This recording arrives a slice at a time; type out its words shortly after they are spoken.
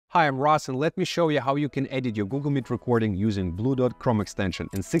Hi, I'm Ross, and let me show you how you can edit your Google Meet recording using Bluedot Chrome extension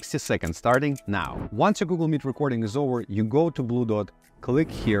in 60 seconds, starting now. Once your Google Meet recording is over, you go to Bluedot,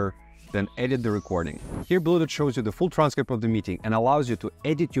 click here, then edit the recording. Here, Bluedot shows you the full transcript of the meeting and allows you to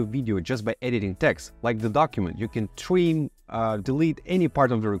edit your video just by editing text. Like the document, you can trim, delete any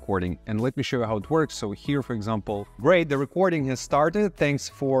part of the recording. And let me show you how it works. So here, for example, great, the recording has started.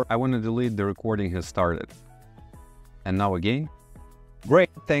 I want to delete the recording has started. And now again.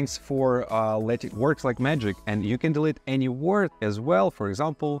 Great, thanks for works like magic, and you can delete any word as well. For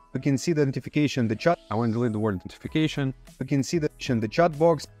example, you can see the notification, the chat. I want to delete the word notification. You can see the chat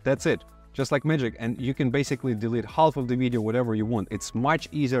box. That's it, just like magic. And you can basically delete half of the video, whatever you want. It's much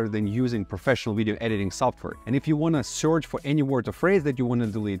easier than using professional video editing software. And if you want to search for any word or phrase that you want to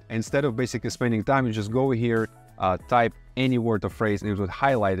delete, instead of basically spending time, you just go here, type any word or phrase, and it would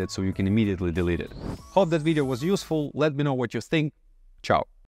highlight it so you can immediately delete it. Hope that video was useful. Let me know what you think. Ciao.